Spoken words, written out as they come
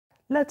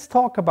let's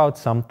talk about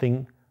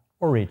something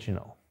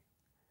original.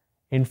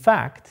 In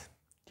fact,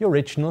 the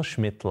original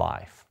Schmidt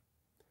Live.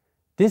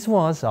 This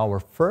was our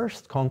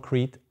first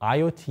concrete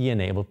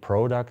IoT-enabled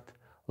product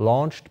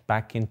launched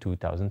back in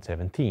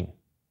 2017.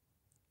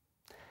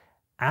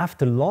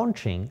 After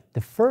launching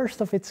the first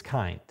of its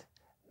kind,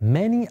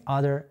 many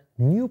other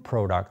new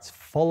products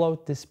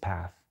followed this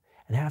path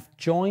and have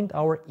joined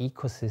our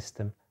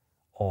ecosystem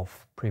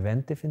of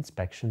preventive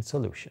inspection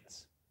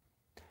solutions.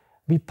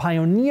 We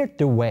pioneered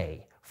the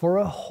way for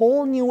a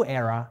whole new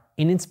era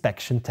in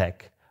inspection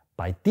tech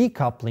by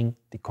decoupling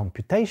the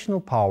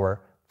computational power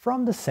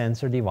from the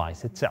sensor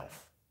device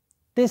itself.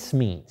 This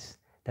means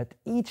that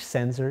each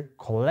sensor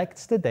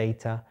collects the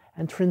data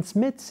and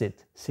transmits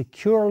it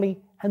securely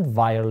and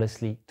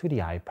wirelessly to the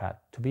iPad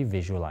to be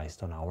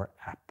visualized on our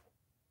app.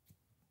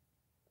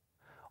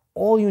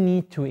 All you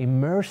need to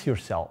immerse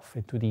yourself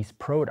into these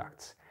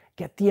products,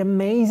 get the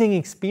amazing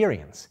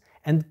experience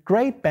and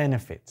great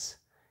benefits,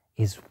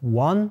 is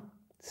one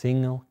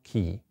single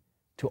key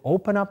to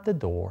open up the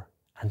door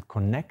and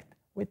connect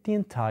with the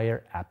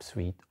entire app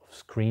suite of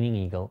Screening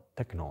Eagle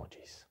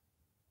technologies.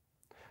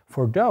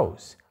 For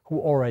those who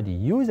already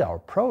use our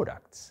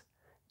products,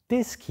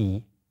 this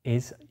key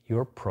is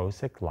your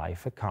ProSec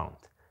Live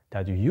account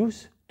that you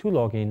use to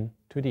log in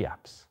to the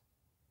apps.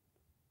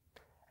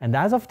 And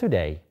as of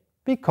today,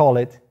 we call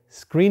it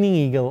Screening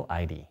Eagle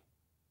ID.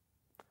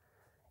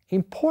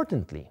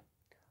 Importantly,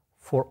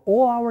 for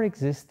all our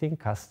existing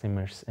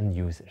customers and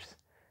users,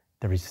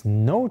 there is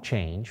no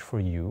change for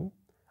you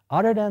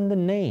other than the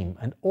name,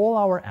 and all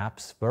our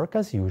apps work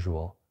as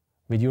usual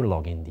with your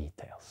login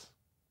details.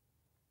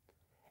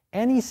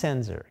 Any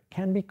sensor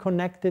can be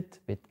connected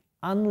with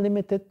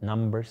unlimited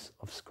numbers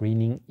of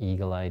Screening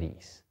Eagle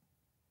IDs.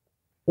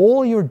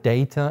 All your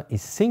data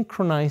is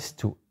synchronized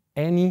to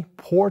any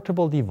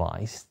portable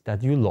device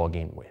that you log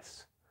in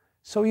with,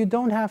 so you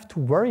don't have to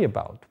worry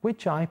about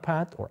which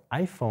iPad or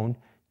iPhone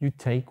you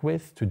take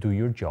with to do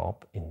your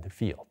job in the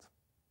field.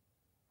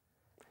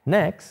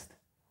 Next,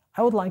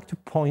 I would like to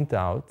point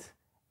out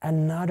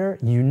another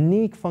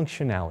unique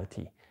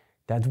functionality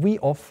that we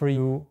offer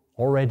you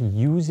already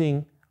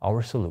using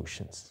our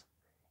solutions.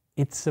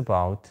 It's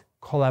about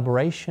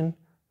collaboration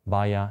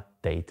via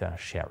data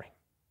sharing.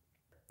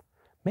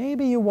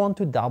 Maybe you want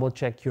to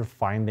double-check your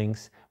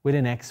findings with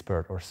an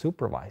expert or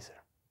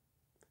supervisor.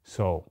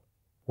 So,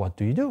 what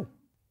do?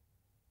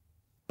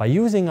 By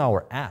using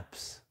our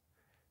apps,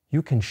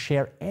 you can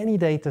share any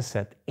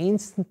dataset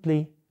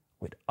instantly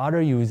with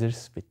other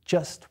users with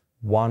just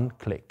one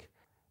click,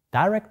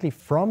 directly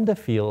from the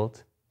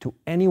field to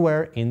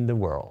anywhere in the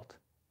world,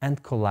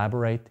 and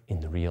collaborate in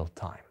real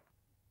time.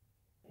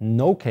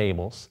 No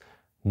cables,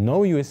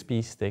 no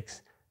USB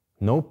sticks,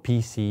 no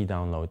PC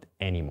download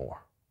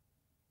anymore.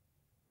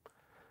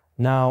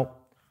 Now,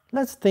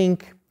 let's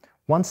think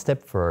one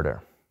step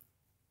further.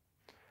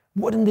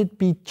 Wouldn't it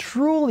be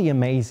truly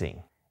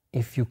amazing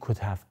if you could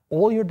have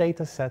all your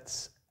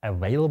datasets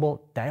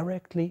available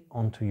directly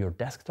onto your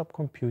desktop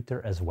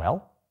computer as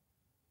well?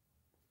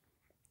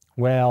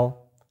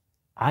 Well,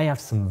 I have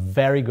some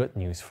very good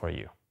news for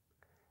you.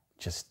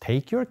 Just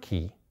take your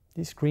key,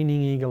 the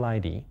Screening Eagle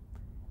ID,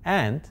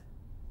 and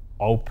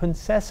open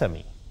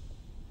Sesame.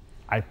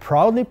 I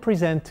proudly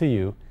present to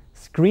you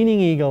Screening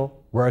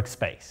Eagle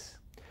Workspace.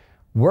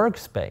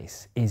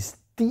 Workspace is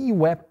the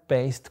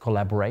web-based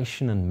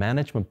collaboration and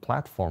management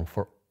platform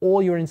for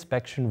all your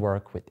inspection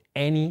work with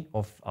any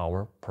of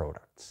our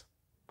products.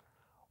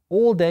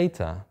 All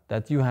data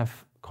that you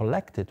have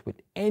collected with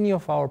any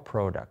of our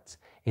products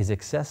is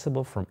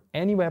accessible from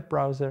any web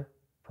browser,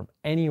 from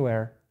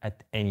anywhere,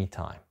 at any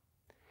time.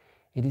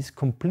 It is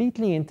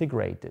completely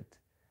integrated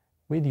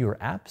with your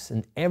apps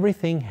and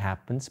everything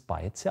happens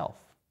by itself.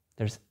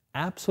 There's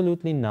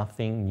absolutely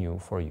nothing new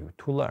for you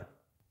to learn.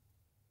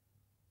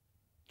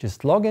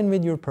 Just log in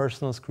with your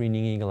personal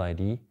Screening Eagle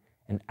ID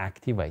and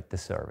activate the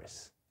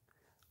service.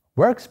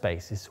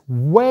 Workspace is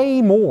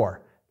way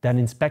more than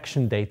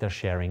inspection data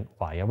sharing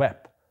via web.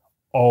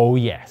 Oh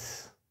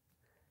yes!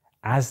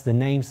 As the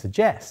name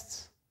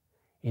suggests,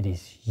 it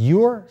is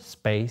your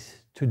space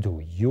to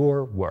do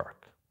your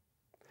work.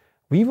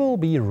 We will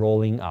be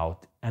rolling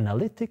out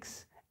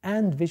analytics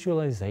and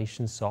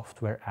visualization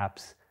software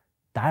apps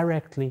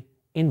directly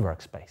in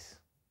Workspace.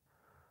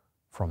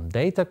 From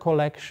data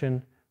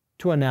collection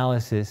to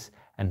analysis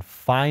and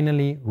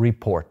finally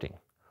reporting,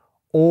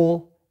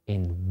 all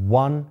in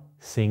one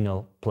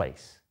single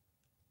place,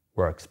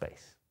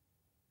 Workspace.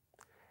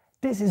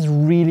 This is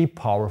really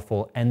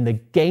powerful and a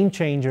game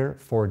changer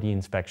for the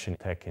inspection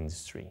tech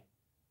industry.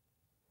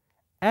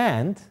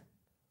 And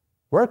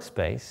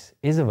Workspace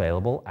is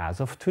available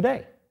as of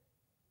today.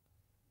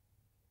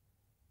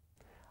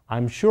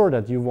 I'm sure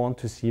that you want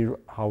to see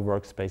how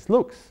Workspace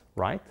looks,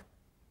 right?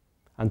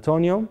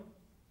 Antonio,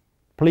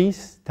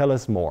 please tell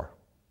us more.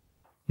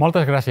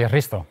 Muchas gracias,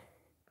 Risto.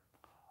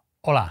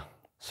 Hola,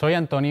 soy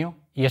Antonio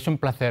y es un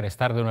placer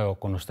estar de nuevo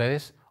con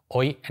ustedes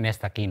hoy en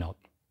esta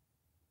keynote.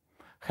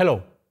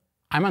 Hello,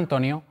 I'm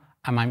Antonio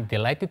and I'm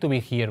delighted to be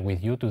here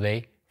with you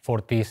today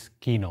for this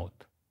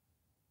keynote.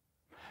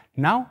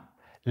 Now,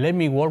 let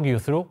me walk you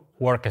through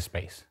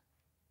Workspace.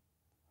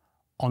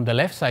 On the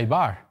left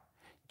sidebar,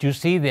 you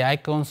see the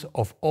icons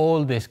of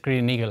all the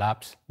Screening Eagle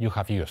apps you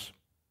have used.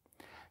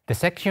 The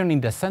section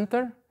in the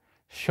center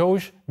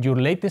shows your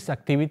latest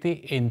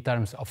activity in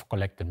terms of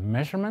collected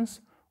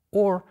measurements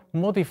or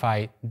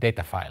modified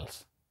data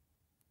files.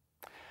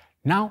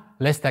 Now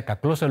let's take a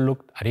closer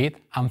look at it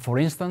and, for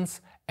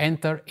instance,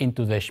 enter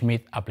into the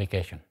Schmidt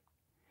application.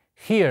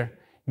 Here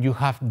you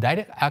have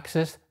direct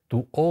access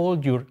to all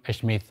your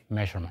Schmidt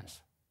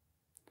measurements.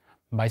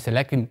 By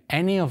selecting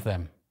any of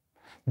them,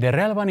 the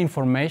relevant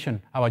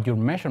information about your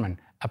measurement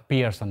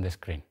appears on the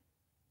screen.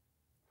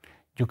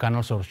 You can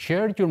also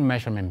share your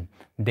measurement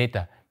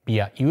data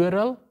via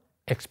URL,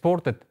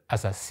 exported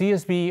as a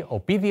CSV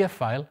or PDF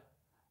file,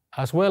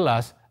 as well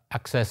as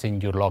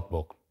accessing your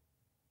logbook.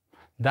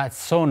 That's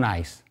so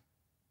nice.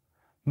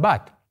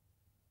 But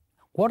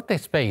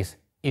Workspace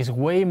is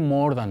way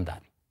more than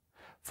that.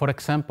 For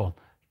example,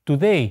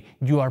 today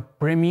you are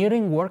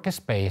premiering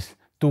Workspace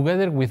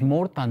together with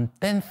more than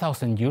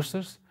 10,000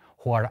 users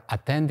who are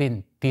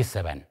attending this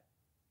event.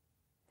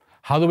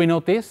 How do we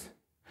know this?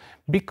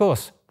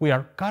 Because we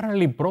are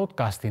currently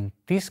broadcasting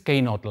this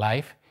keynote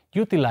live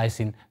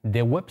utilizing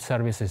the web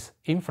services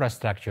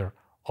infrastructure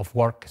of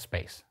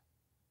Workspace.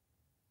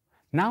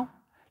 Now,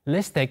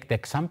 let's take the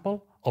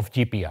example of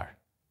GPR.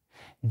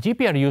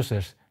 GPR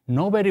users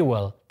know very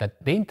well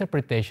that the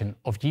interpretation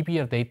of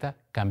GPR data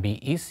can be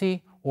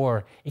easy,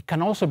 or it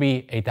can also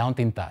be a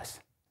daunting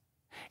task.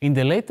 In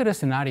the latter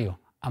scenario,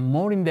 a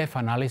more in-depth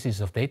analysis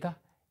of data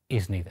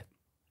is needed.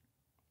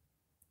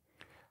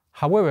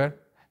 However,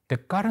 the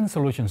current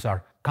solutions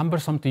are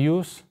cumbersome to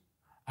use,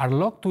 are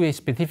locked to a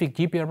specific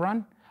GPR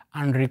run,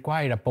 and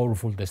require a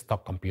powerful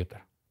desktop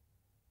computer.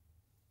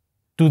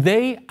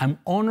 Today, I'm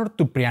honored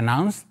to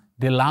pre-announce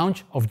the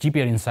launch of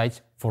GPR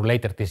Insights for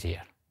later this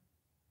year.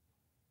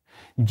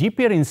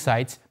 GPR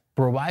Insights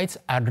provides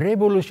a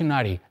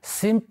revolutionary,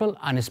 simple,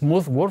 and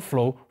smooth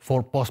workflow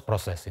for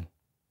post-processing.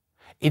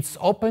 It's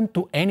open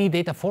to any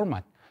data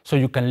format, so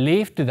you can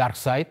leave the dark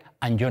side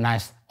and join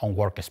us on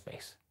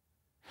Workspace.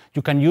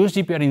 You can use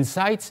GPR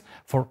Insights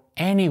for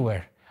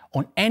anywhere,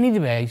 on any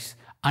device,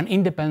 and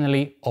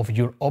independently of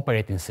your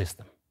operating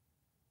system.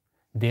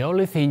 The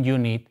only thing you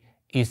need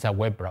is a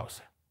web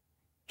browser.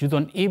 You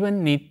don't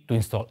even need to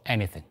install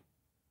anything.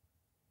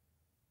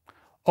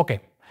 Okay,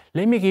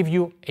 let me give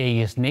you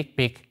a sneak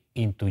peek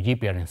into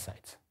GPR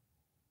Insights.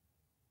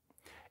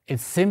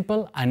 It's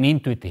simple and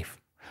intuitive.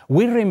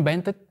 We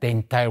reinvented the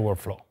entire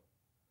workflow.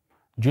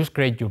 Just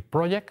create your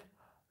project,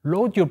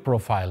 load your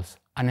profiles,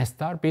 and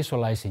start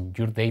visualizing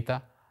your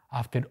data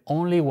after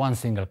only one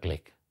single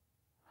click.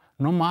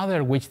 No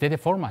matter which data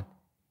format,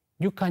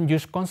 you can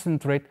just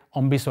concentrate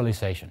on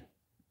visualization.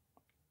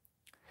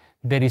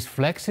 There is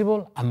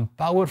flexible and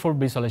powerful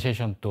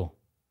visualization too.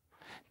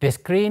 The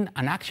screen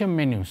and action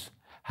menus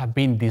have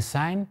been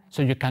designed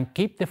so you can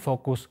keep the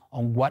focus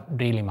on what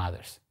really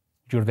matters,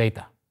 your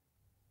data.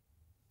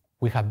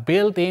 We have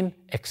built-in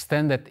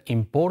extended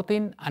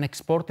importing and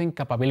exporting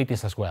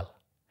capabilities as well.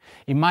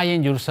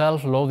 Imagine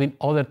yourself loading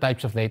other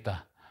types of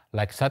data,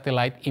 like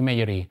satellite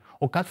imagery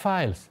or CAD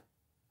files.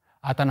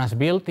 Add an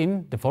as-built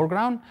in the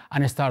foreground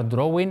and start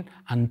drawing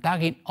and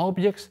tagging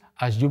objects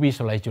as you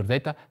visualize your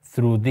data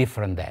through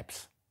different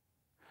depths.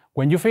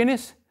 When you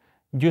finish,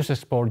 just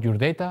export your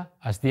data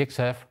as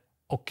DXF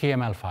or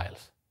KML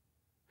files.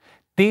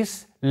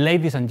 This,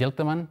 ladies and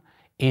gentlemen,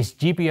 is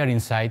GPR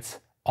Insights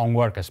on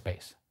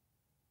Workspace.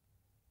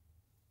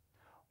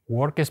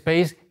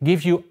 Workspace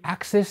gives you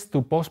access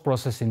to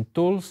post-processing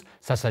tools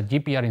such as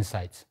GPR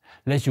Insights,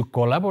 lets you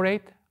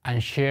collaborate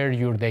and share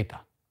your data.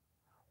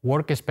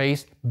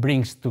 Workspace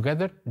brings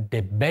together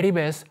the very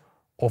best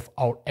of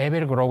our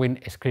ever-growing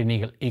Screening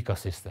Eagle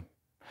ecosystem.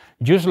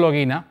 Just log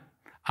in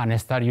and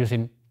start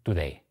using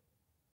today.